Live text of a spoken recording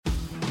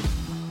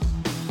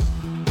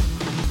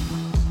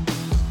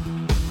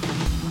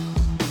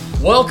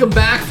Welcome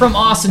back from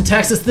Austin,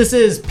 Texas. This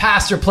is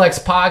Pastor Plex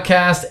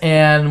Podcast,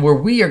 and where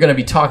we are going to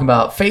be talking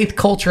about faith,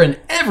 culture, and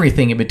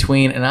everything in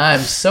between. And I'm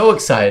so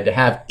excited to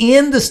have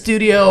in the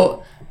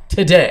studio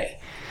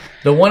today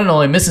the one and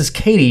only Mrs.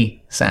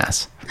 Katie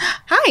Sass.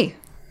 Hi.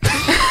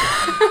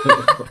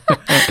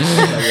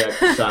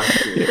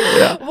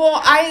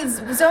 Well, I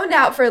zoned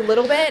out for a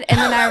little bit, and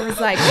then I was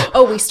like,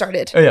 oh, we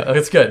started. Oh, yeah,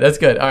 that's good. That's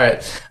good. All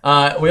right.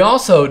 We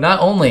also, not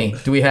only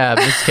do we have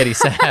Mrs. Katie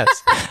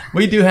Sass,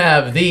 we do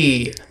have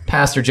the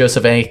Pastor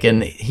Joseph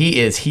Aiken. He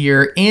is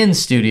here in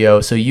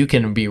studio, so you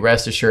can be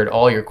rest assured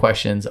all your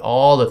questions,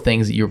 all the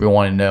things that you've been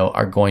wanting to know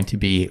are going to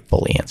be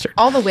fully answered.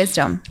 All the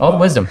wisdom. All the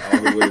wisdom.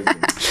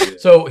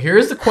 So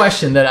here's the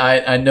question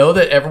that I know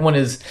that everyone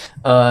is...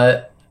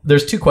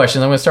 there's two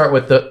questions. I'm going to start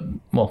with the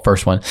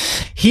first one.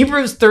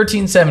 Hebrews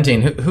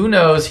 13:17. Who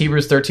knows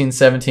Hebrews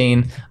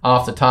 13:17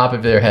 off the top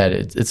of their head?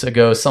 It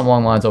goes something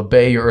along the lines,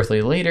 obey your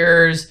earthly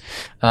leaders.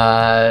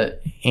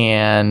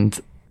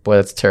 And boy,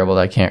 that's terrible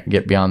that I can't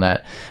get beyond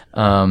that.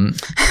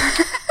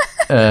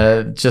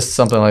 Just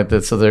something like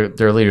that. So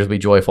their leaders will be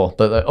joyful.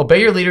 But obey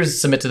your leaders and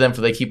submit to them,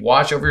 for they keep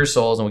watch over your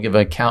souls and will give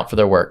an account for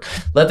their work.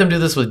 Let them do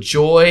this with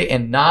joy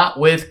and not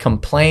with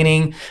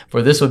complaining,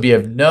 for this would be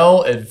of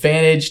no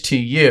advantage to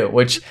you.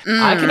 Which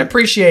I can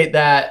appreciate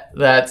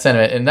that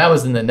sentiment. And that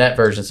was in the net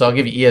version. So I'll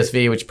give you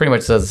ESV, which pretty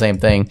much says the same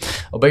thing.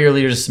 Obey your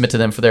leaders and submit to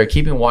them, for they are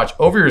keeping watch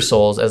over your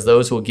souls as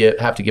those who will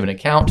have to give an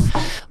account.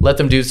 Let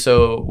them do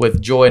so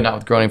with joy, not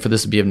with groaning, for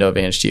this would be of no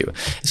advantage to you.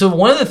 So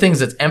one of the things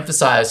that's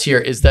emphasized here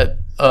is that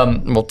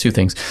two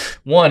things.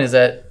 One is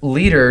that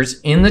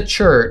leaders in the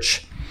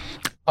church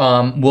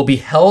will be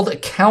held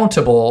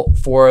accountable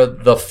for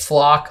the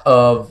flock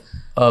of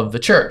the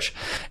church.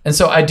 And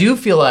so I do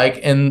feel like,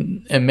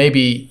 and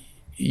maybe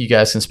you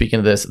guys can speak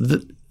into this,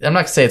 I'm not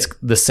going to say it's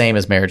the same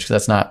as marriage, because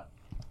that's not,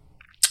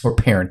 or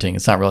parenting,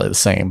 it's not really the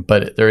same,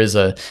 but there is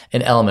an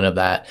element of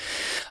that,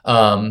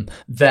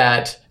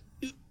 that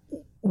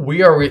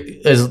we are,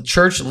 as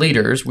church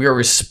leaders, we are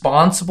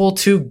responsible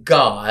to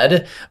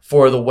God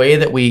for the way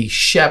that we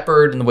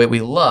shepherd and the way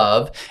we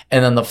love.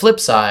 And on the flip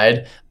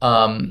side,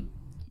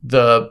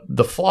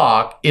 the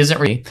flock isn't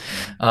really.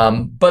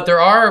 But there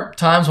are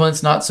times when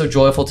it's not so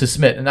joyful to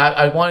submit. And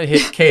I want to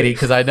hit Katie,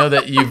 because I know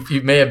that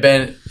you may have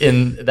been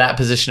in that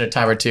position a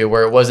time or two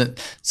where it wasn't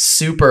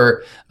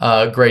super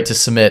great to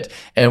submit.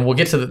 And we'll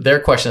get to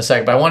their question in a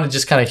second. But I want to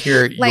just kind of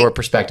hear your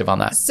perspective on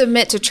that.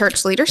 Submit to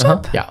church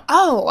leadership? Yeah.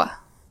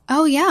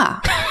 Oh, yeah.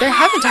 There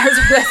have been times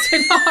where that's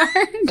been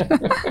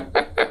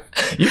hard.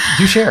 You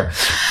do share.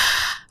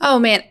 Oh,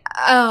 man.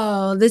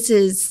 Oh, this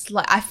is,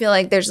 I feel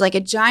like there's like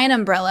a giant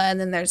umbrella, and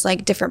then there's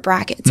like different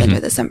brackets under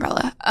this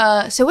umbrella.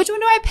 So which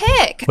one do I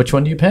pick? Which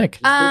one do you pick?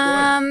 So,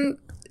 I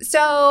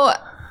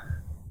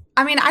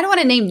mean, I don't want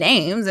to name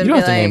names. And you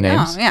don't be have to name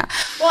names. Oh, yeah.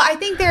 Well, I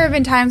think there have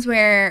been times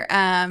where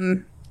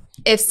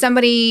if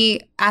somebody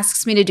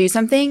asks me to do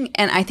something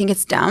and I think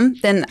it's dumb,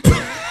 then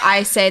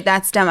I say,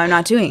 that's dumb, I'm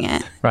not doing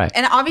it. Right.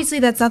 And obviously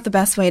that's not the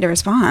best way to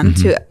respond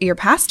to your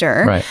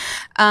pastor. Right.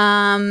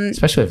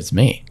 Especially if it's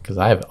me, because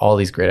I have all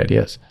these great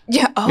ideas.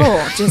 Yeah.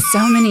 Oh, just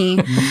so many.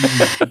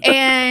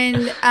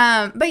 And,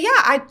 but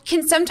yeah, I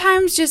can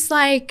sometimes just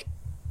like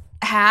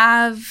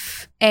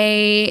have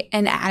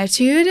an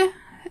attitude,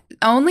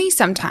 only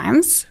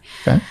sometimes.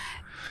 Okay.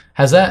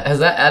 Has that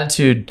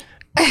attitude...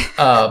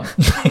 would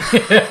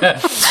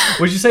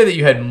you say that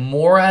you had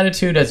more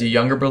attitude as a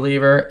younger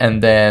believer,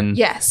 and then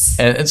yes,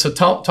 and so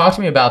talk to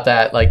me about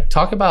that, like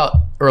talk about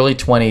early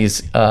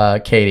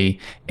 20s Katie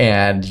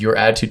and your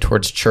attitude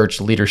towards church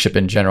leadership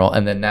in general,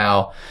 and then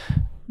now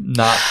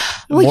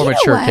more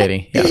mature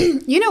Katie. Yeah.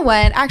 You know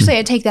what, actually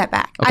I take that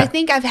back. Okay. I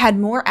think I've had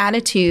more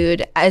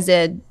attitude as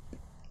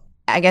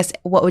I guess,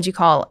 what would you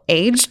call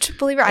aged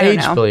believer? I don't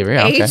know. Aged believer,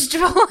 yeah. Aged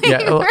believer.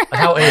 Yeah,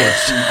 how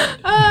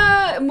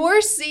aged?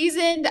 More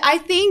seasoned. I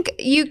think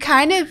you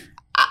kind of,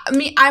 I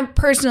mean, I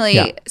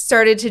personally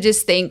started to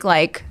just think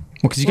like...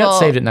 Well, because you got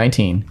saved at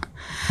 19,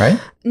 right?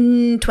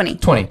 20.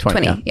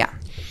 Yeah.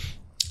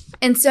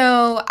 And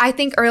so I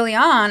think early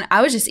on,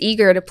 I was just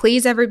eager to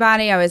please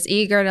everybody. I was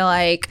eager to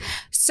like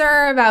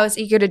serve. I was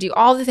eager to do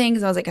all the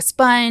things. I was like a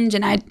sponge,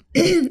 and I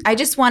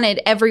just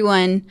wanted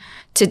everyone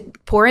to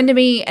pour into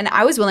me, and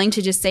I was willing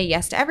to just say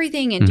yes to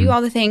everything and do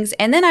all the things.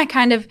 And then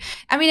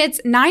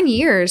it's 9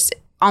 years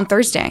on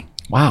Thursday.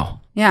 Wow.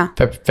 Yeah.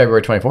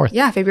 February 24th.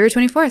 Yeah, February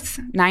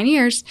 24th, 9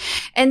 years.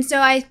 And so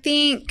I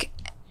think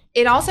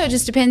it also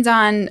just depends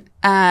on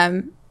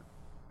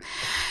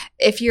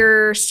if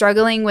you're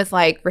struggling with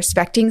like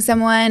respecting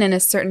someone in a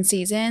certain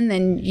season,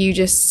 then you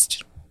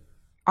just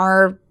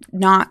are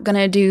not going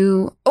to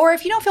do, or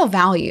if you don't feel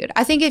valued.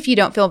 I think if you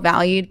don't feel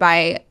valued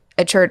by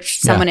a church,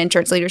 someone in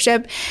church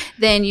leadership,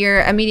 then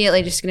you're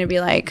immediately just going to be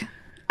like,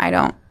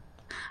 I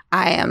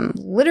am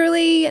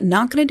literally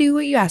not going to do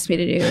what you asked me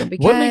to do.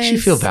 Because what makes you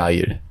feel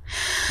valued?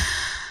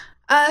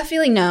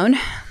 Feeling known.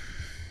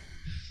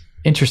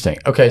 Interesting.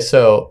 Okay,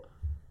 so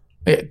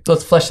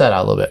let's flesh that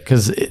out a little bit,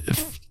 because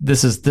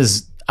this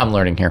is I'm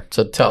learning here.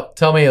 So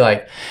tell me,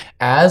 like,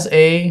 as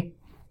a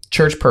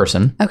church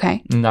person.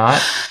 Okay.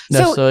 Not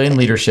necessarily in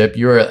leadership.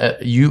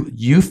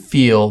 You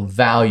feel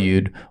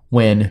valued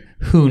when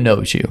who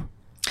knows you.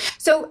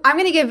 So I'm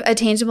going to give a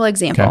tangible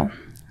example. Okay.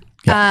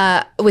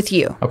 Yeah. With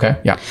you. Okay.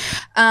 Yeah.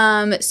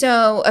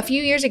 So a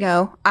few years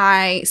ago,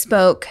 I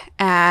spoke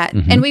at,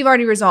 and we've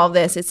already resolved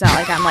this. It's not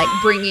like I'm like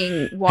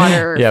bringing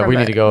water. Yeah, we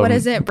need to go. What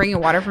is it? Bringing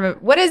water from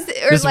what is it?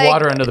 This is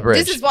water under the bridge.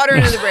 This is water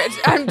under the bridge.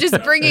 I'm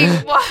just bringing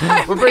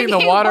water. We're bringing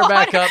the water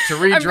back up to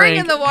re-drink. I'm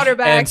bringing the water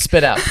back. And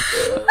spit out.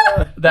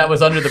 That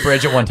was under the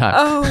bridge at one time.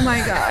 Oh my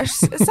gosh.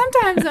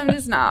 Sometimes I'm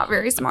just not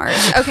very smart.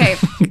 Okay.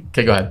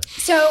 Okay, go ahead.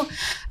 So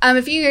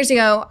a few years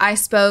ago, I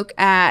spoke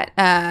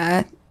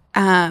at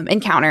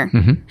Encounter,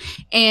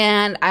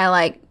 and I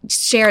like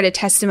shared a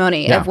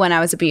testimony of when I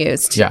was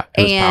abused. Yeah,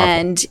 it was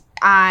and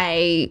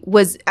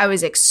powerful. I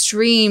was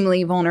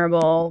extremely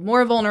vulnerable,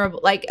 more vulnerable.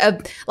 Like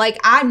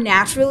I'm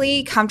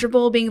naturally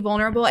comfortable being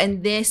vulnerable,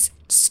 and this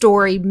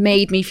story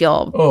made me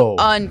feel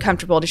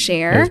uncomfortable to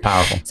share. It was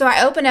powerful. So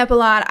I opened up a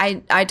lot.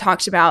 I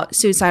talked about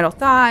suicidal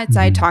thoughts.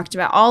 I talked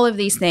about all of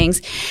these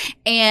things.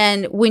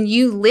 And when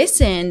you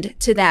listened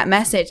to that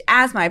message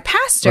as my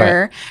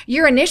pastor,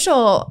 your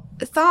initial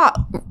thought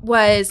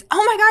was,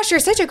 oh my gosh, you're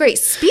such a great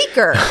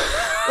speaker.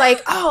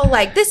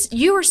 Like this,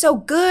 you were so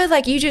good.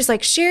 Like you just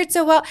like shared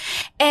so well.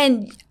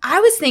 And I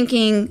was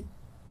thinking,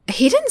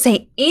 he didn't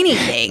say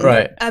anything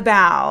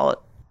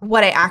about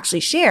what I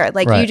actually shared.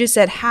 Like you just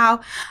said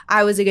how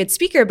I was a good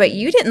speaker, but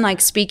you didn't like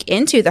speak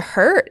into the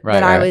hurt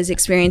that I was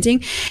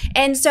experiencing.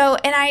 And so,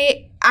 and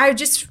I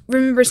just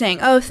remember saying,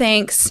 oh,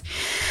 thanks.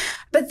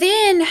 But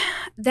then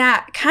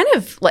that kind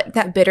of like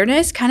that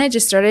bitterness kind of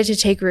just started to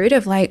take root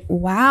of like,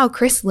 wow,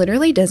 Chris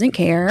literally doesn't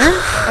care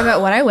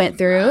about what I went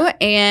through.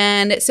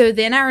 And so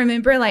then I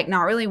remember like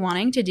not really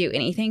wanting to do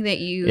anything that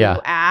you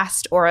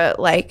asked, or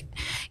like,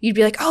 you'd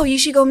be like, oh, you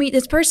should go meet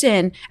this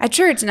person at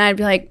church. And I'd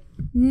be like,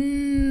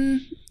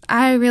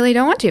 I really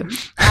don't want to.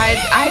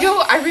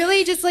 I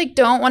really just like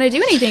don't want to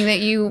do anything that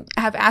you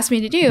have asked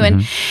me to do.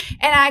 And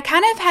I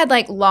kind of had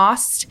like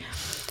lost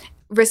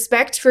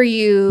respect for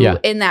you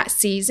in that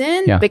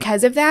season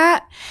because of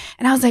that.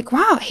 And I was like,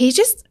 wow, he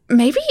just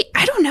maybe,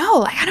 I don't know.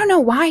 Like, I don't know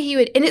why he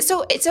would. And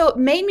so it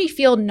made me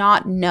feel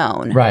not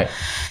known. Right.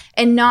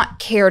 And not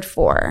cared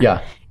for.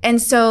 Yeah.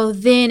 And so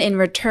then in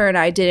return,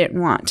 I didn't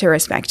want to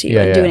respect you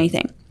and do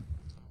anything.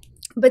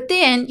 But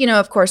then, you know,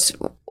 of course,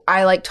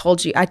 I like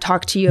told you, I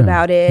talked to you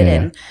about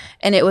it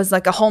and it was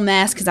like a whole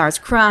mess because I was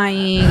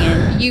crying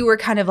and you were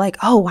kind of like,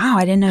 oh, wow,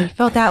 I didn't know you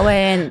felt that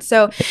way. And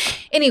so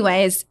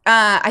anyways,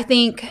 I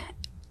think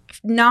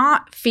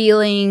not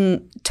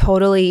feeling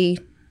totally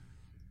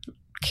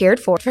cared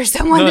for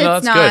someone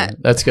that's not.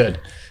 Good. That's good.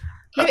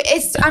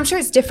 I'm sure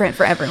it's different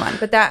for everyone,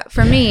 but that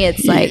for me,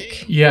 it's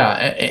like.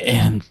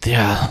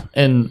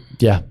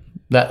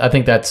 I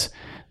think that's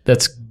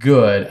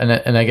good.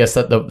 And I guess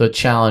that the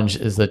challenge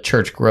is the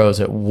church grows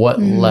at what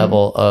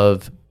level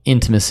of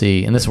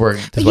intimacy, and this is where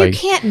you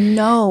can't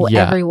know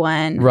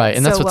everyone, right?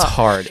 And that's what's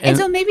hard. And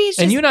so maybe it's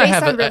just and you and I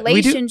have a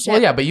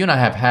relationship. But you and I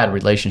have had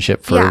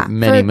relationship for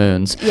many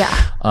moons. Yeah.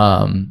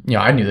 You know,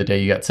 I knew the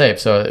day you got saved,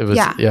 so it was.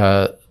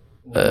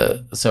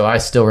 So I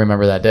still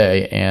remember that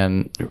day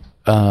and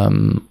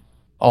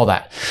all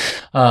that,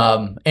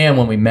 and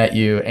when we met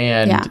you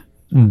and.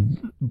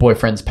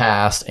 Boyfriends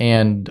past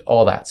and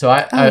all that. So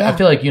I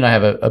feel like you and I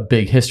have a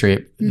big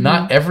history.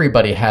 Not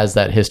everybody has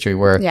that history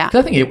where, 'cause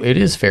I think it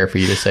is fair for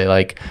you to say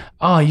like,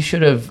 oh, you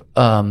should have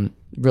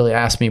really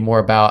asked me more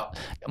about,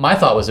 my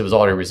thought was it was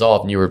already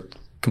resolved and you were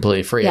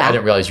completely free. I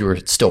didn't realize you were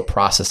still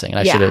processing. And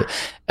I should have,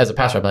 as a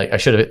pastor, I'm like,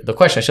 the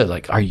question I should have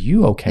like, are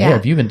you okay?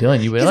 Have you been dealing?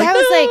 You were like,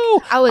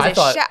 I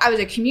was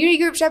a community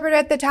group shepherd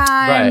at the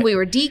time. Right. We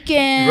were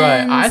deacons.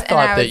 Right. I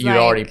thought that you'd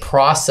already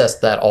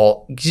processed that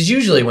all, because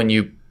usually when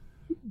you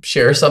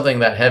share something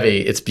that heavy,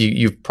 it's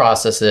you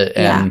process it,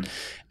 and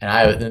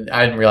I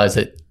didn't realize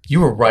that you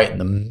were right in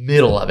the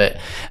middle of it,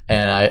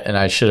 and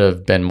I should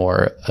have been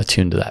more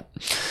attuned to that.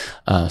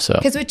 So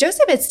because with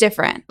Joseph it's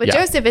different. With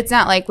Joseph it's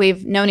not like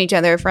we've known each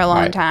other for a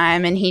long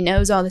time, and he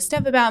knows all this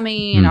stuff about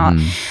me and all.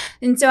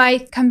 And so I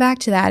come back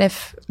to that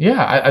if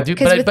I do,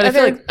 but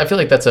I feel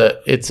like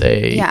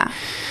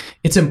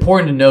it's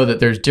important to know that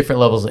there's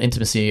different levels of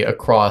intimacy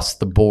across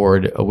the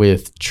board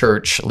with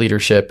church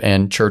leadership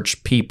and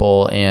church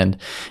people and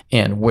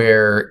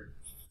where,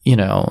 you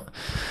know,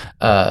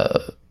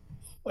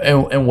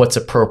 and what's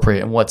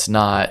appropriate and what's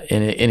not.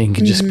 And it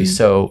can just be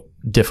so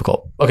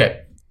difficult. Okay.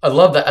 I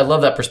love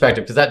that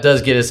perspective because that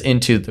does get us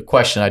into the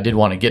question I did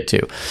want to get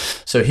to.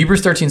 So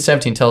Hebrews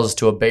 13:17 tells us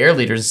to obey our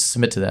leaders and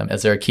submit to them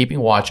as they are keeping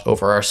watch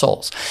over our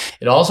souls.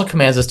 It also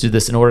commands us to do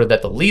this in order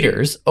that the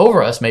leaders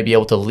over us may be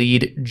able to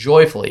lead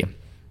joyfully.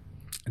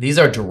 These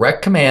are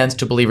direct commands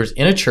to believers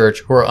in a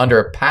church who are under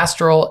a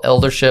pastoral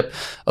eldership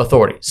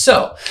authority.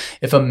 So,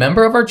 if a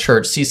member of our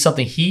church sees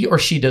something he or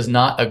she does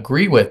not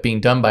agree with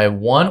being done by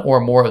one or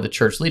more of the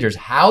church leaders,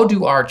 how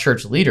do our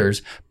church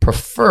leaders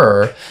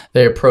prefer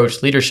they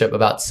approach leadership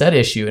about said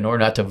issue in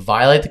order not to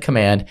violate the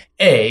command,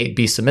 A,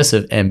 be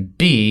submissive, and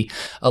B,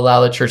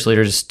 allow the church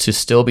leaders to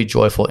still be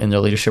joyful in their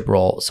leadership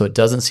role so it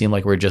doesn't seem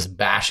like we're just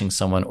bashing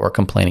someone or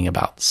complaining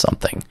about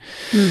something?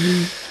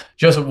 Mm-hmm.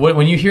 Joseph,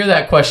 when you hear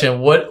that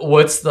question,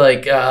 what's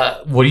like?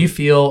 What do you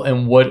feel,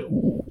 and what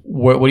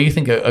do you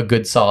think a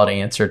good solid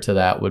answer to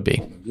that would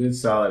be? Good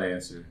solid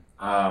answer.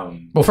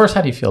 Well, first,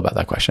 how do you feel about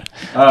that question?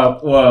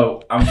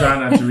 Well, I'm trying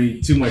not to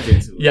read too much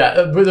into it.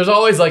 Yeah, but there's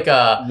always like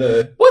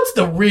what's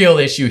the real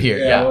issue here?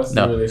 Yeah, what's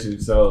the real issue?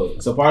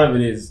 So part of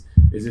it is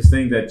this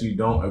thing that you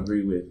don't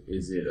agree with.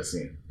 Is it a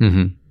sin?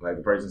 Mm-hmm. Like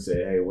the person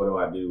said, "Hey, what do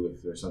I do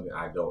if there's something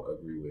I don't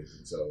agree with?"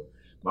 And so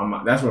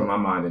that's where my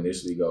mind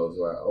initially goes.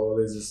 Like, oh,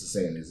 is this a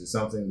sin? Is it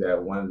something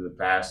that one of the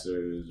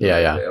pastors or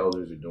the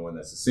elders are doing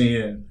that's a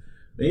sin?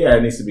 But yeah,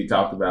 it needs to be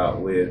talked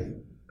about with,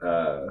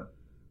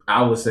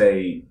 I would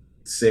say,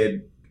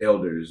 said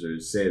elders or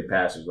said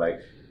pastors.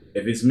 Like,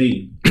 if it's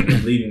me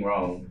leading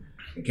wrong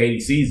and Katie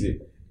sees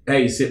it,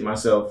 hey, sit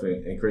myself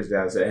and Chris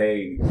down and say,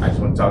 hey, I just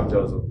want to talk to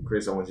Joseph.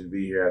 Chris, I want you to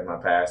be here as my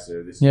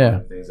pastor. This is one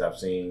of the things I've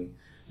seen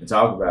and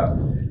talk about,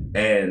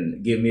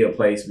 and give me a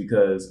place,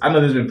 because I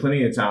know there's been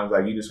plenty of times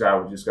like you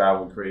described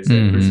with Chris,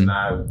 and Chris and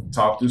I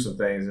talked through some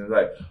things, and it's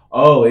like,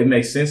 oh, it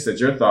makes sense that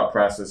your thought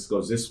process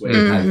goes this way.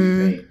 How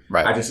you think.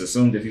 Right. I just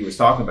assumed if he was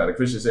talking about it.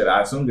 Christian said,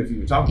 I assumed if he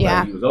was talking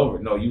about it, he was over.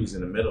 No, you was in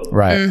the middle of it.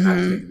 Right. I just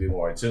need to be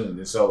more attuned.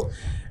 And so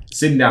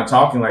sitting down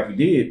talking like you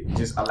did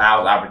just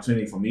allows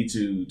opportunity for me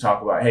to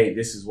talk about, hey,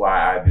 this is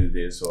why I do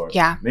this, or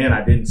man,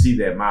 I didn't see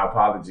that. My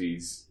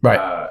apologies.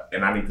 Right.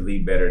 And I need to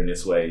lead better in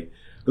this way.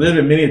 But there's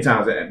been many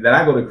times that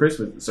I go to Chris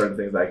with certain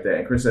things like that,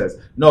 and Chris says,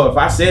 "No, if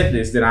I said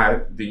this,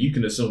 then you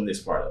can assume this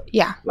part of it."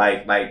 Yeah.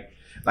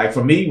 Like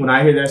for me, when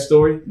I hear that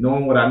story,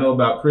 knowing what I know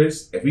about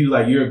Chris, if he's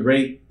like, "You're a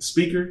great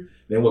speaker,"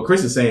 then what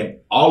Chris is saying,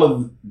 all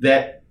of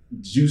that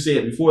you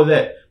said before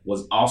that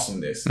was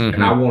awesomeness,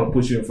 and I want to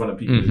put you in front of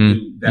people to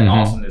do that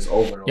awesomeness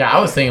over and over. Yeah, I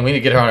was thinking we need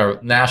to get her on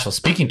a national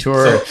speaking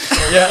tour.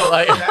 So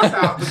like that's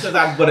how, because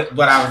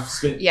I've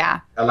spent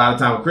a lot of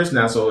time with Chris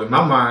now, so in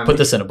my mind, put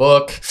this in a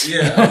book.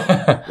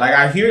 Yeah, like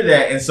I hear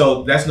that, and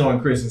so that's knowing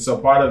Chris, and so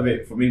part of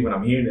it for me when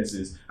I'm hearing this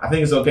is I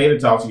think it's okay to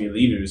talk to your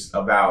leaders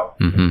about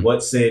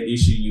what said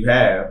issue you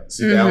have.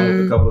 Sit down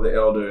with a couple of the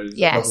elders,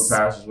 a couple of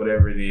pastors,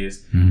 whatever it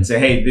is, and say,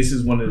 hey, this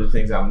is one of the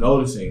things I'm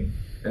noticing.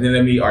 And then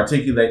let me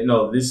articulate,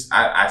 no, this,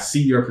 I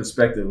see your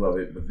perspective of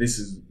it, but this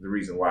is the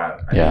reason why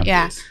I do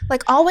this.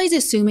 Like always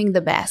assuming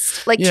the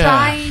best. Like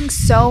trying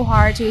so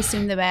hard to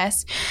assume the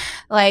best.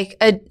 Like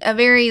a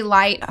very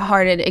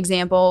light-hearted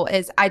example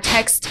is I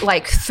text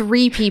like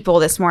 3 people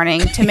this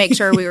morning to make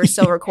sure we were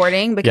still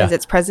recording because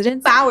it's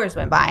President's. Hours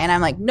went by and I'm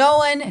like, no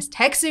one is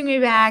texting me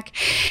back.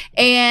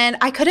 And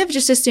I could have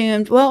just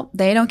assumed, well,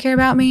 they don't care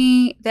about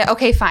me.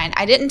 Okay, fine.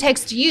 I didn't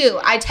text you.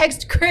 I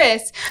texted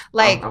Chris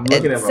like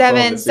at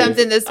 7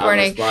 something this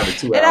morning.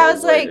 And I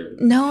was like,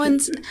 no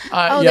one's,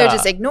 they're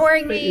just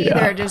ignoring me.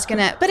 They're just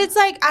gonna, but it's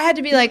like, I had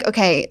to be like,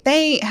 okay,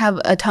 they have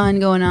a ton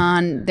going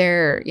on.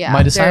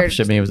 My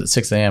discipleship meeting was at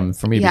 6 a.m.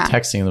 For me to be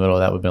texting in the middle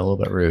of that would have been a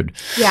little bit rude.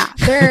 Yeah.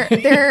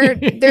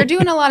 They're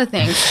doing a lot of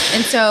things.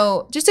 And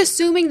so just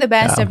assuming the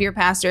best of your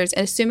pastors,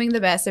 assuming the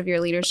best of your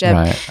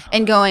leadership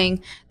and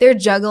going, they're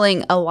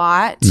juggling a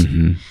lot.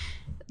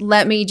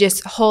 Let me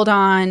just hold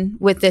on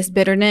with this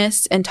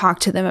bitterness and talk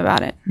to them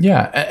about it.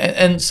 Yeah.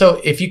 And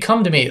so if you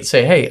come to me and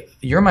say, hey,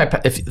 you're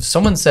if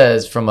someone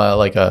says from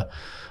a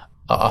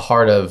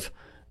heart of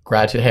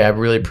gratitude, hey, I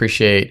really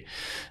appreciate,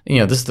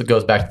 this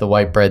goes back to the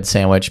white bread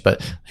sandwich,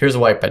 but here's a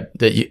white bread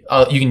that you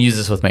can use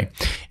this with me.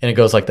 And it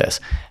goes like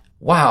this.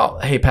 Wow,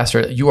 hey,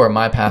 Pastor, you are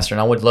my pastor,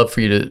 and I would love for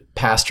you to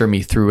pastor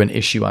me through an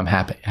issue I'm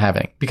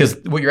having. Because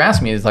what you're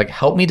asking me is like,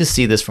 help me to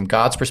see this from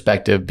God's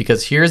perspective,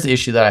 because here's the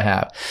issue that I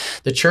have.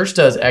 The church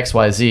does X,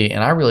 Y, Z,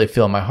 and I really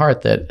feel in my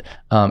heart that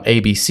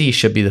ABC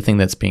should be the thing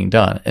that's being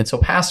done. And so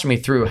pastor me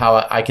through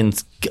how I can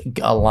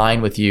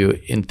align with you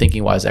in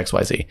thinking wise X,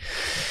 Y, Z.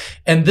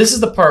 And this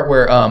is the part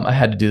where I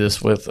had to do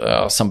this with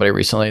somebody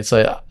recently. It's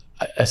like,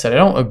 I said, I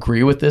don't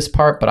agree with this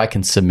part, but I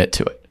can submit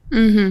to it.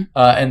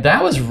 And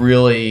that was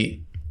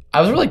I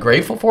was really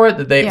grateful for it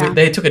that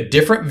they took a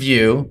different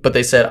view, but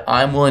they said,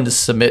 I'm willing to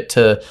submit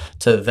to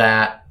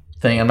that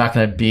thing. I'm not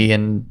going to be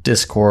in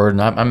discord,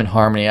 and I'm in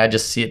harmony. I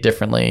just see it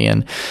differently.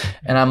 And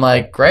I'm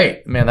like,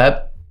 great, man,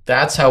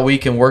 that's how we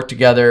can work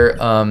together.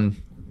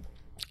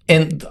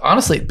 And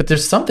honestly, but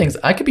there's some things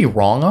I could be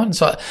wrong on.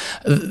 So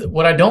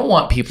what I don't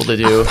want people to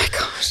do,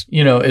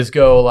 is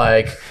go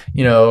like,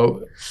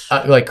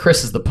 like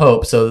Chris is the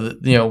Pope. So,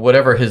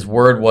 whatever his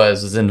word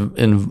was is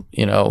in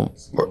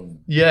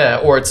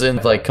or it's in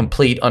like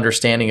complete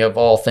understanding of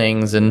all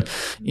things. And,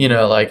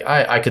 like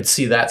I could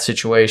see that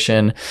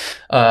situation.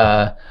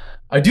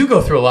 I do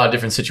go through a lot of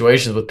different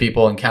situations with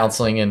people in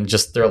counseling and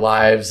just their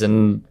lives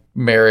and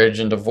marriage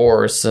and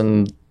divorce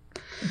and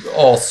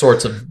all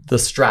sorts of the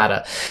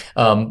strata.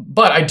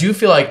 But I do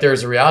feel like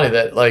there's a reality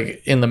that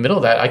like in the middle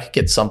of that, I could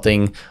get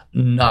something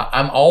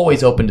I'm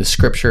always open to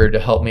scripture to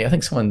help me. I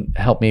think someone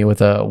helped me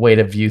with a way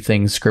to view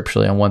things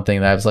scripturally on one thing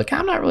that I was like,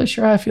 I'm not really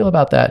sure how I feel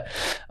about that.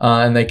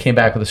 And they came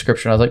back with a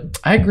scripture and I was like,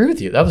 I agree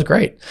with you. That was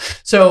great.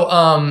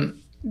 So,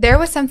 there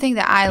was something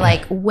that I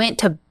like went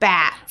to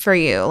bat for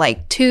you,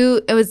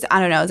 it was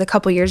a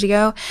couple years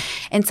ago,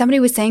 and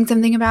somebody was saying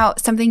something about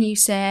something you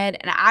said,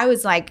 and I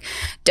was like,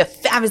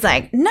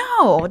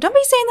 no, don't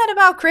be saying that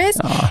about Chris.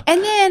 Aww.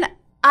 And then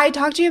I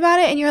talked to you about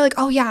it, and you're like,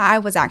 oh yeah, I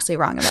was actually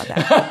wrong about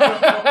that.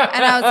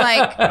 And I was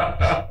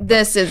like,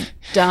 this is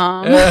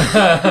dumb.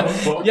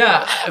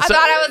 Yeah. I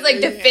thought I was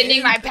like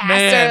defending my pastor.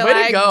 Man,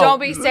 way to go. Don't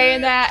be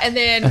saying that. And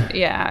then,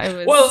 yeah, it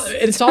was. Well,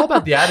 it's all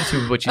about the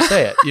attitude with which you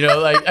say it.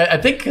 Like, I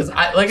think because,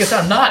 like I said,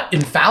 I'm not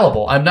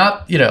infallible. I'm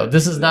not,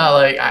 this is not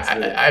like,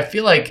 I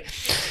feel like,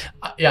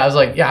 I was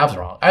like, I was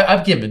wrong.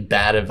 I've given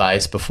bad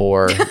advice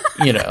before,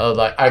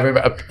 like I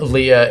remember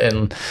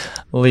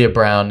Leah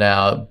Brown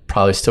now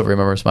probably still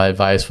remembers my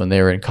advice when they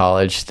were in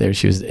college.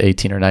 She was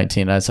 18 or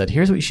 19. And I said,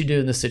 here's what you should do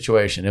in this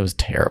situation. It was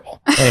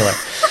terrible. Anyway,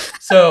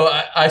 so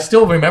I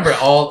still remember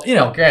all,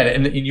 granted,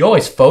 and you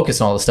always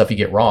focus on all the stuff you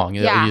get wrong.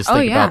 You just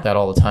think about that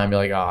all the time. You're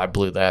like, I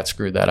blew that,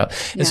 screwed that up.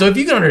 And so if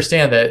you can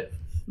understand that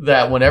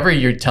whenever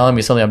you're telling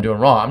me something I'm doing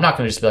wrong, I'm not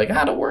going to just be like,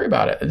 don't worry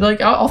about it. Like,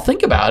 I'll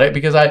think about it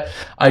because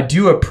I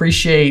do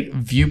appreciate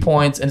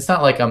viewpoints. And it's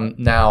not like I'm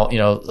now,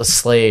 a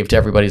slave to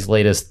everybody's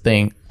latest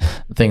thing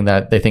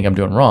that they think I'm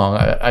doing wrong.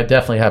 I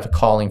definitely have a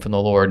calling from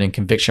the Lord and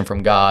conviction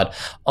from God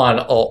on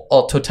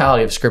all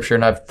totality of scripture.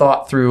 And I've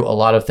thought through a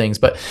lot of things.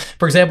 But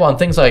for example, on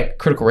things like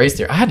critical race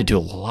theory, I had to do a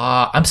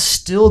lot. I'm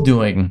still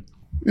doing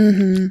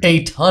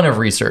a ton of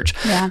research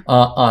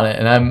on it,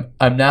 and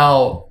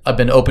I've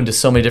been open to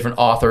so many different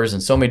authors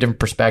and so many different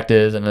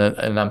perspectives, and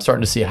I'm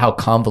starting to see how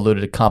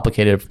convoluted and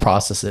complicated of a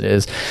process it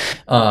is.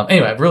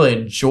 Anyway, I've really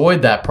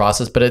enjoyed that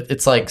process, but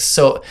it's like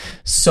so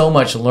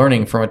much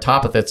learning from a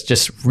topic that's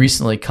just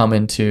recently come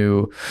in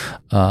vogue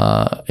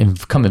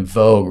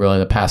really in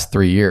the past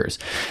 3 years.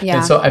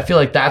 And so I feel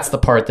like that's the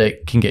part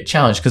that can get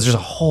challenged because there's a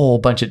whole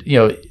bunch of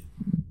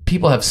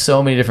people have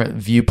so many different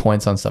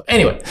viewpoints on stuff.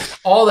 Anyway,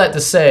 all that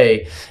to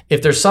say,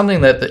 if there's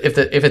something that if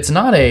it's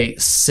not a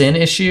sin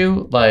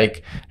issue,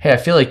 like, hey, I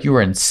feel like you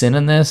were in sin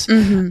in this,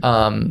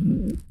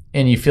 and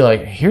you feel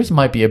like here's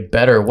might be a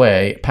better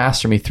way,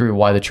 pastor me through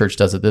why the church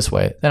does it this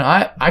way, then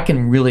I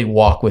can really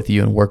walk with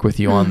you and work with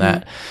you on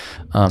that.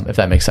 If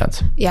that makes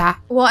sense. Yeah.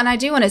 Well, and I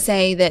do want to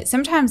say that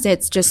sometimes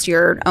it's just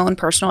your own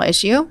personal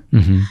issue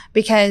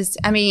because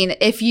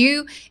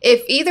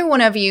if either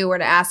one of you were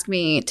to ask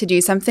me to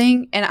do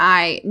something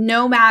and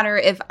no matter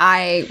if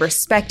I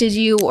respected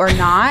you or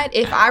not,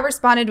 if I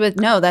responded with,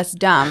 no, that's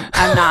dumb,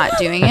 I'm not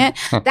doing it.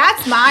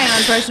 That's my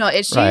own personal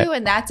issue. Right.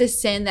 And that's a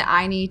sin that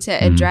I need to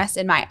address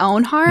in my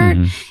own heart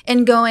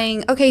and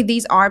going, okay,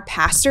 these are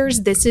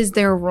pastors. This is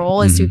their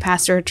role is to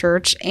pastor a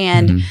church.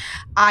 And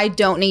I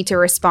don't need to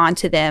respond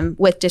to them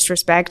with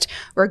disrespect,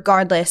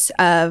 regardless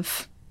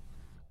of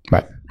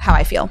how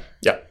I feel.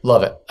 Yeah,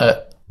 love it.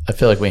 I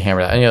feel like we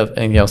hammered that.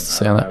 Anything else to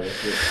say on that?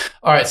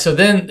 All right, so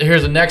then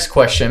here's the next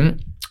question.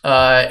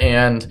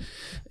 And,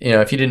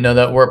 if you didn't know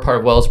that, we're a part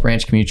of Wells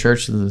Branch Community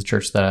Church. This is the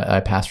church that I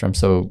pastor. I'm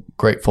so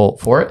grateful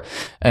for it.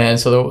 And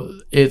so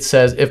it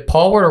says, if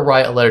Paul were to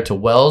write a letter to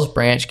Wells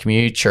Branch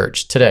Community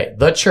Church today,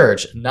 the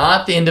church,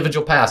 not the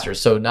individual pastors,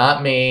 so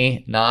not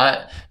me,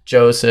 not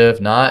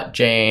Joseph, not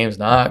James,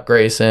 not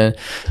Grayson,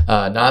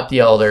 not the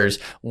elders,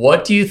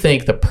 what do you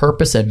think the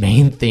purpose and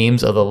main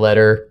themes of the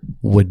letter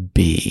would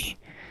be?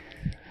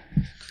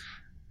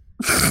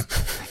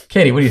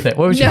 Katie, what do you think?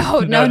 What would you?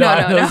 No.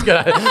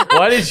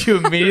 Why did you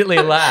immediately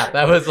laugh?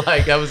 That was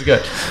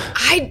good.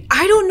 I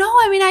don't know.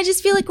 I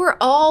just feel like we're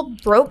all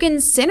broken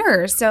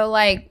sinners. So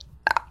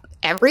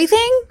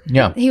everything?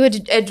 Yeah. He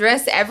would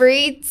address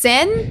every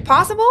sin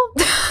possible?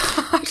 Do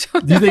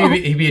you think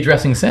he'd be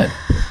addressing sin?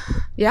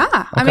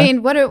 Yeah. Okay.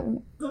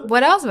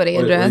 What else would he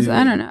address?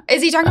 I don't know.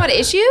 Is he talking about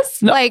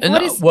issues? No,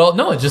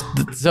 just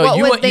so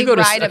you go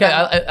to. Okay,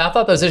 I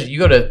thought that was issues. You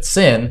go to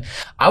sin.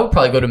 I would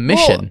probably go to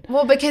mission.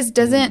 Well, because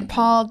doesn't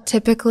Paul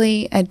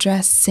typically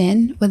address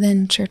sin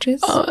within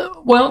churches?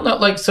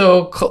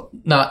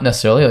 Not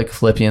necessarily. Like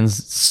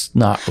Philippians,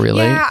 not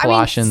really. Yeah,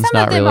 Colossians,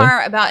 not really. Some of them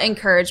are about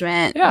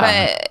encouragement.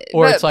 Yeah.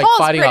 But it's like Paul's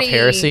fighting off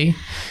heresy.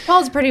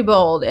 Paul's pretty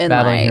bold in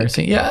battling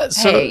heresy. Yeah.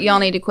 So, hey, y'all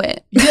need to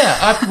quit.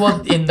 Yeah.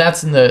 And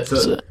that's in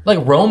the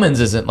Romans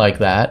isn't like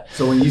that.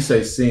 So when you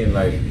say sin,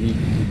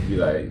 he'd be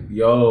like,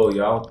 yo,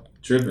 y'all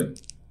tripping.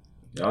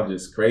 Y'all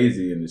just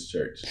crazy in this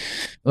church.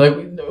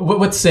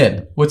 What's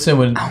sin? What's sin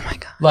when, oh my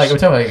gosh. We're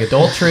talking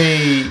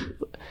adultery,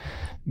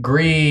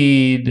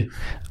 greed,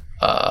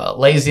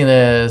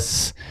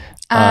 laziness,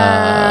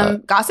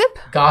 gossip.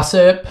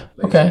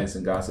 Laziness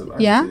and gossip.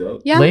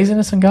 Yeah.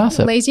 Laziness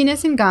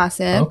and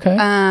gossip. Okay.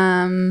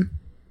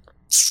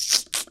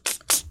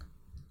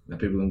 And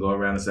people can go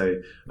around and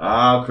say,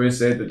 "Oh, Chris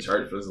said the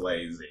church was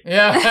lazy."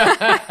 Yeah.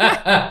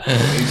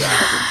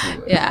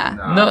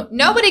 Yeah. No,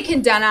 nobody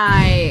can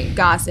deny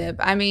gossip.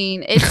 I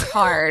mean, it's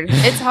hard.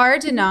 It's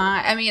hard to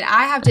not. I mean,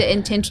 I have to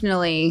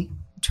intentionally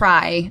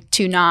try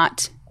to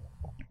not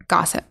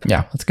gossip.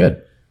 Yeah, that's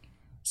good.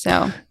 So.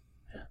 All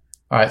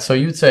right. So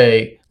you'd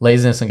say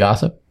laziness and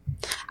gossip?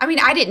 I mean,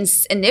 I didn't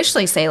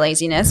initially say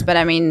laziness, but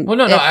I mean, well,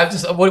 no. I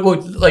just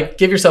like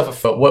give yourself a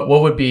foot. What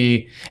would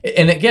be?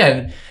 And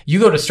again,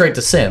 you go straight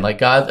to sin. Like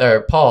God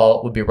or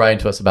Paul would be writing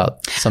to us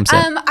about some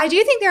sin. I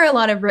do think there are a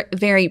lot of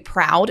very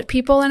proud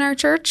people in our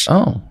church.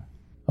 Oh,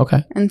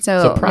 okay. And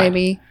so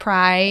maybe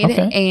pride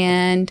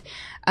and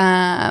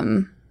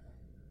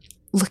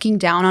looking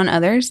down on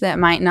others that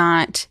might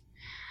not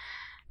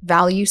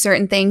value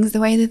certain things the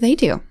way that they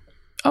do.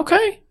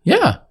 Okay.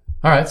 Yeah.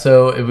 All right.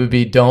 So it would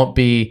be don't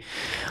be.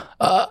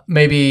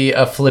 Maybe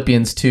a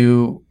Philippians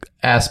 2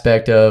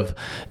 aspect of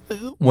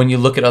when you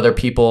look at other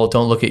people,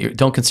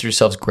 don't consider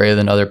yourselves greater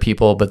than other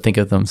people, but think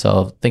of them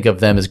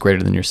as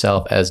greater than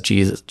yourself, as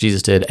Jesus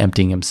did,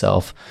 emptying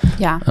himself.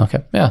 Yeah.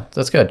 Okay. Yeah,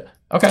 that's good.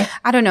 Okay.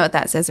 I don't know what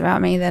that says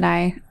about me that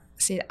I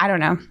see. I don't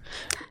know.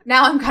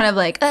 Now I'm kind of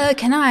like,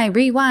 can I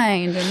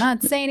rewind and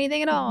not say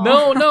anything at all?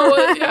 No.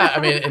 Yeah.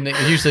 I mean, and it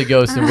usually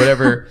goes to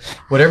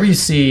whatever you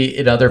see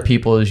in other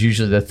people is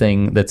usually the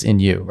thing that's in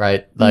you,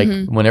 right? Like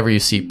whenever you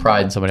see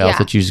pride in somebody else,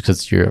 it's usually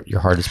because your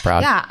heart is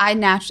proud. Yeah.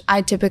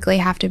 I typically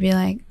have to be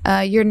like,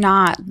 you're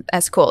not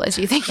as cool as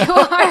you think you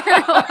are.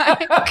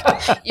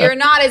 Like, you're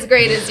not as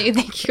great as you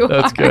think you are.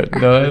 That's good.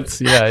 No,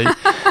 that's, yeah.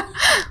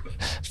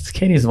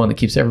 Katie's the one that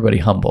keeps everybody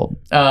humble.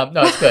 No,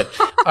 it's good.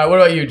 All right, what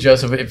about you,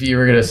 Joseph? If you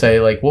were going to say,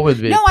 like, what would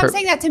be... No, I'm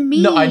saying that to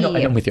me. No,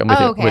 I'm with you.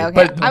 Okay.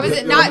 But, I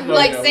was not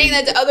saying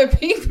that to other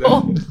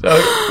people.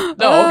 Okay.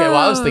 Well,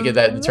 I was thinking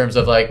that in terms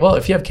of like, well,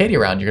 if you have Katie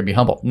around, you're going to be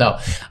humble. No.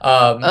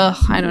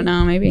 I don't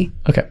know, maybe.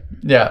 Okay.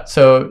 Yeah,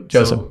 so,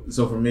 Joseph.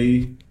 So for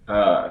me,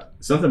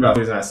 something about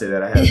the reason I say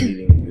that, I had a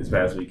meeting this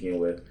past weekend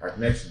with our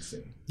Connections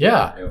team.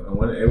 Yeah. And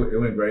it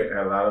went great. I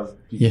had a lot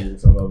of people,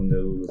 some of them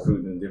knew,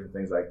 recruiting and different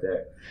things like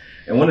that.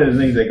 And one of the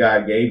things that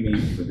God gave me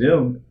for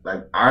them,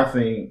 like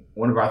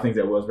one of our things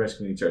at Wells Branch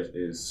Community Church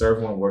is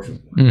serve one,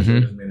 worship one.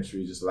 Children's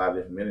ministry, just a lot of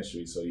different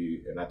ministries.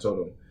 And I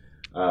told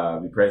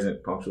them, be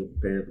present, punctual,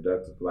 prepared,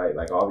 productive, polite,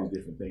 like all these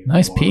different things.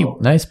 Nice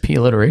P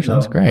alliteration.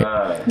 That's great.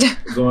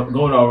 Going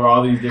over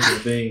all these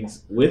different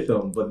things with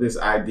them, but this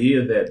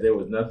idea that there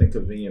was nothing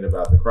convenient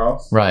about the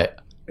cross. Right.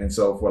 And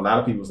so for a lot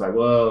of people, it's like,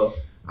 well,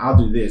 I'll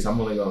do this. I'm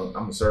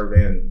gonna serve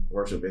and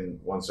worship in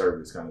one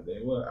service kind of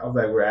thing. Well, I was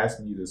like, we're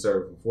asking you to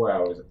serve for 4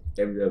 hours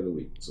every other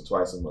week, so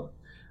twice a month.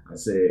 I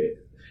said,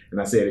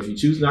 if you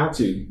choose not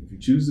to, if you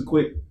choose to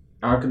quit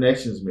our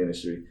Connections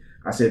ministry,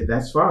 I said,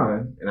 that's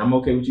fine. And I'm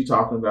okay with you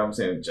talking about, I'm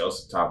saying,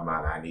 Joseph talking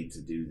about, I need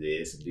to do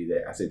this and do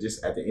that. I said,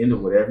 just at the end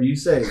of whatever you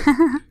say,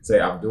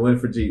 say, I'm doing it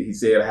for Jesus. He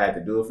said I had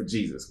to do it for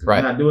Jesus.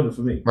 Because you're not doing it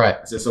for me. Right.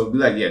 I said, so be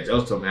like, yeah,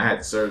 Joseph told me I had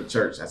to serve the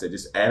church. I said,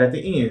 just add at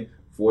the end,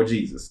 for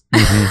Jesus.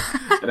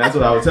 And that's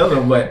what I was telling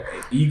them. But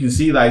you can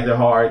see like their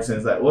hearts, and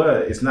it's like, well,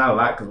 it's not a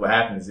lot, because what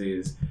happens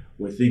is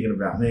we're thinking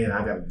about, man,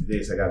 I got to do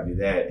this, I got to do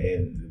that.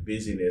 And the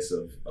busyness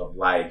of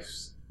life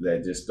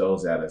that just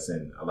throws at us.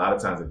 And a lot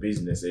of times the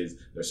busyness is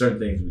there are certain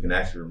things we can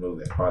actually remove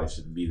that probably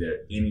shouldn't be there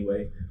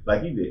anyway,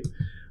 like you did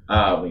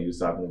when you was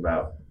talking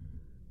about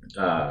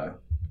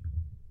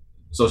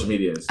social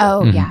media and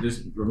stuff.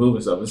 Just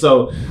removing stuff. And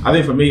so I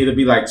think for me, it'd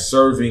be like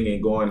serving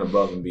and going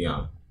above and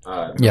beyond.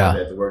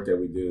 That the work that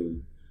we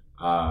do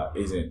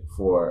isn't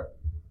for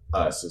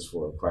us, it's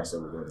for Christ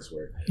that we're doing this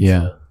work.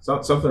 Yeah.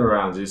 So, something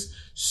around just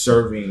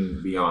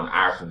serving beyond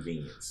our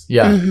convenience.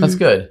 Yeah, that's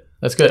good.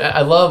 That's good.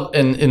 I love,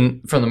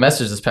 and from the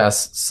message this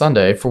past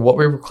Sunday, for what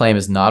we proclaim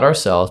is not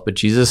ourselves, but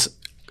Jesus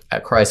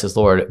at Christ as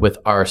Lord, with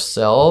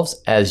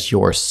ourselves as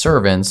your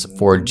servants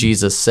for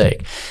Jesus'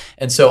 sake.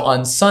 And so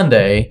on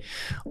Sunday,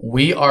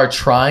 we are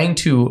trying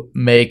to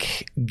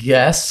make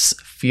guests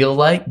feel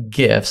like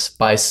gifts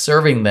by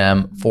serving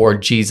them for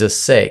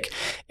Jesus' sake.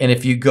 And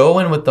if you go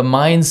in with the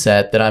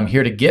mindset that I'm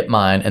here to get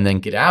mine and then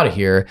get out of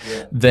here,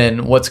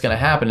 then what's going to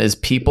happen is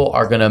people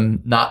are going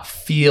to not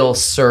feel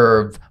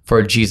served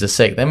for Jesus'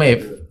 sake. They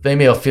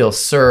may feel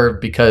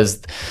served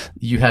because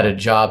you had a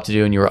job to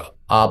do and you were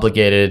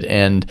obligated,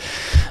 and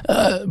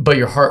but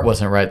your heart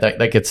wasn't right.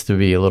 That gets to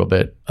be a little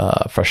bit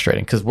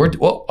frustrating, because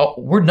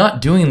we're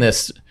not doing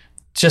this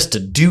just to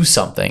do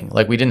something,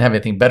 like we didn't have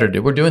anything better to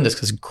do. We're doing this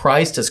because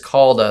Christ has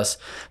called us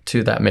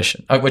to that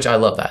mission, which I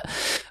love that.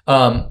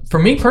 For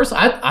me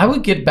personally, I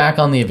would get back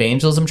on the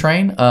evangelism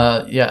train.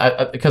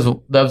 Because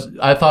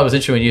I thought it was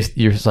interesting when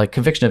you're like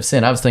conviction of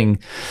sin. I was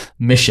thinking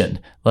mission.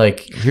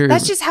 Like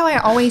that's just how I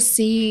always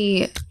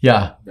see.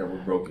 Yeah, that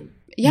we're broken.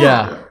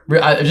 Yeah.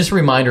 Just a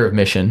reminder of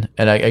mission.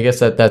 And I guess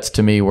that's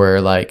to me where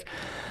like,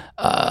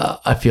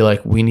 I feel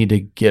like we need to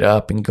get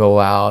up and go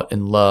out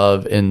and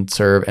love and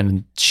serve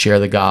and share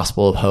the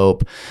gospel of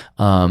hope.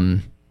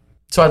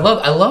 So I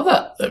love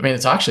that I mean,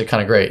 it's actually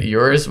kind of great.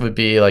 Yours would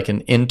be like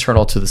an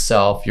internal to the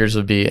self. Yours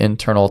would be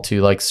internal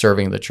to like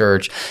serving the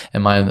church,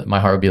 and my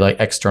heart would be like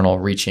external,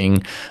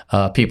 reaching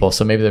people.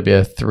 So maybe there'd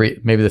be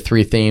maybe the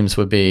three themes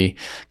would be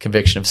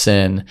conviction of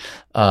sin,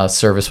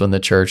 service within the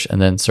church,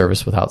 and then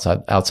service with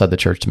outside the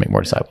church to make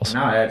more disciples.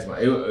 Now I add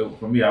to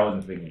for me, I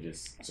wasn't thinking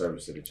just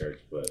service to the church,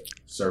 but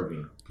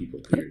serving people.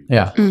 Period.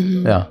 Yeah,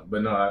 yeah.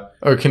 But no,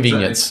 or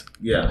convenience.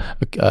 Yeah.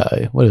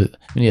 What is it?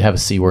 We need to have a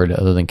C word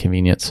other than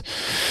convenience.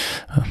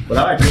 But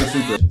I like doing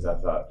questions. I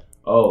thought,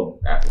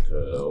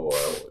 Africa or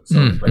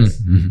some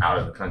place out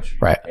of the country,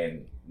 right?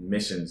 And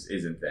missions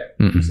isn't that.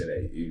 You said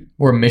that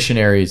we're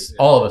missionaries.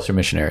 All of us are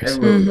missionaries.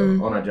 Everywhere we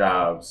go, on our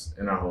jobs,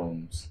 in our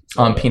homes,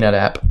 on Peanut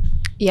app.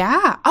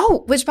 Yeah.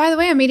 Oh, which by the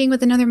way, I'm meeting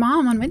with another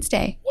mom on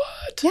Wednesday.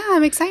 What? Yeah,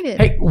 I'm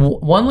excited. Hey,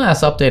 one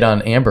last update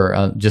on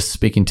Amber. Just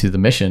speaking to the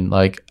mission,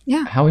 like,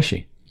 how is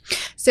she?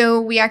 So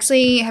we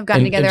actually have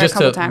gotten together a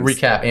couple times.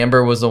 Just to recap,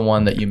 Amber was the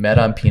one that you met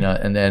on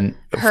Peanut, and then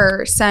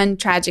her son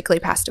tragically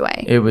passed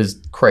away. It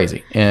was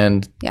crazy,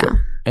 and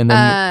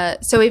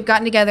then so we've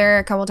gotten together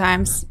a couple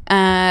times.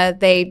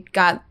 They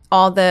got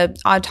all the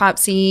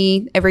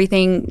autopsy,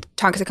 everything,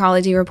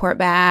 toxicology report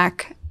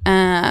back.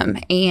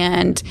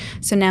 And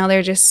so now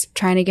they're just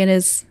trying to get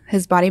his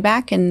body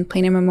back and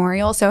plan a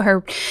memorial.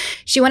 So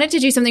she wanted to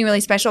do something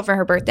really special for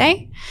her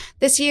birthday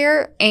this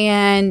year.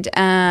 And,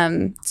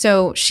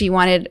 so she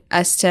wanted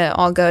us to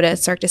all go to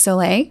Cirque du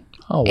Soleil.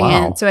 Oh, wow.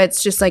 And so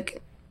it's just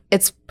like,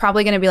 it's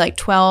probably going to be like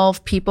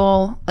 12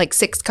 people, like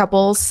 6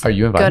 couples. Are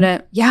you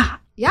invited? Yeah,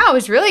 I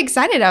was really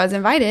excited. I was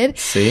invited.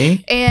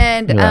 See?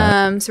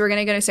 And, so we're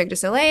going to go to Cirque du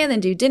Soleil and then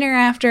do dinner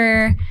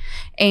after.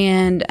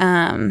 And,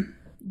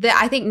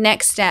 I think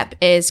next step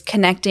is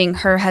connecting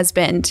her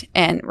husband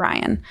and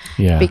Ryan.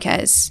 Yeah.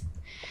 Because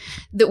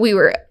we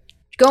were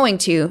going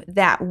to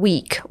that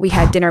week. We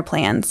had dinner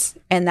plans,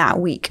 and that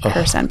week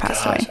her son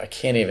passed away. I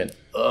can't even.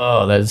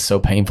 Oh, that is so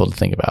painful to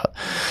think about.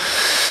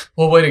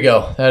 Well, way to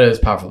go. That is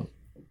powerful.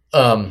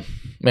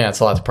 Man,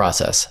 it's a lot to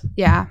process.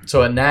 Yeah.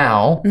 So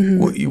now,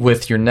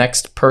 with your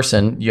next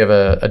person, you have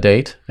a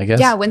date, I guess?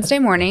 Yeah, Wednesday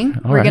morning.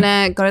 We're going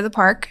to go to the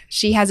park.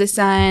 She has a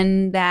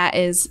son that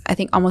is, I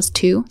think, almost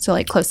 2, so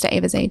like close to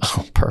Ava's age.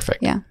 Oh,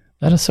 perfect. Yeah.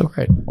 That is so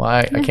great. Well,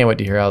 I can't wait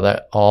to hear how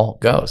that all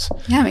goes.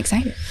 Yeah, I'm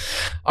excited.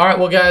 All right.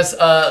 Well, guys,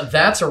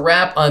 that's a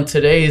wrap on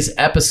today's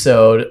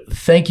episode.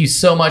 Thank you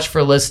so much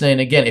for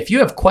listening. Again, if you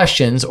have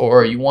questions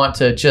or you want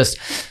to just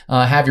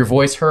have your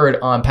voice heard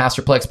on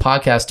Pastor Plex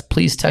podcast,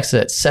 please text it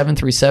at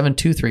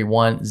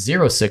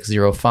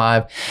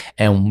 737-231-0605,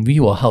 and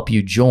we will help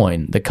you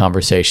join the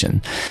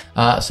conversation.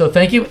 So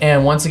thank you.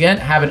 And once again,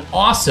 have an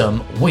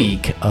awesome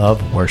week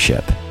of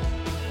worship.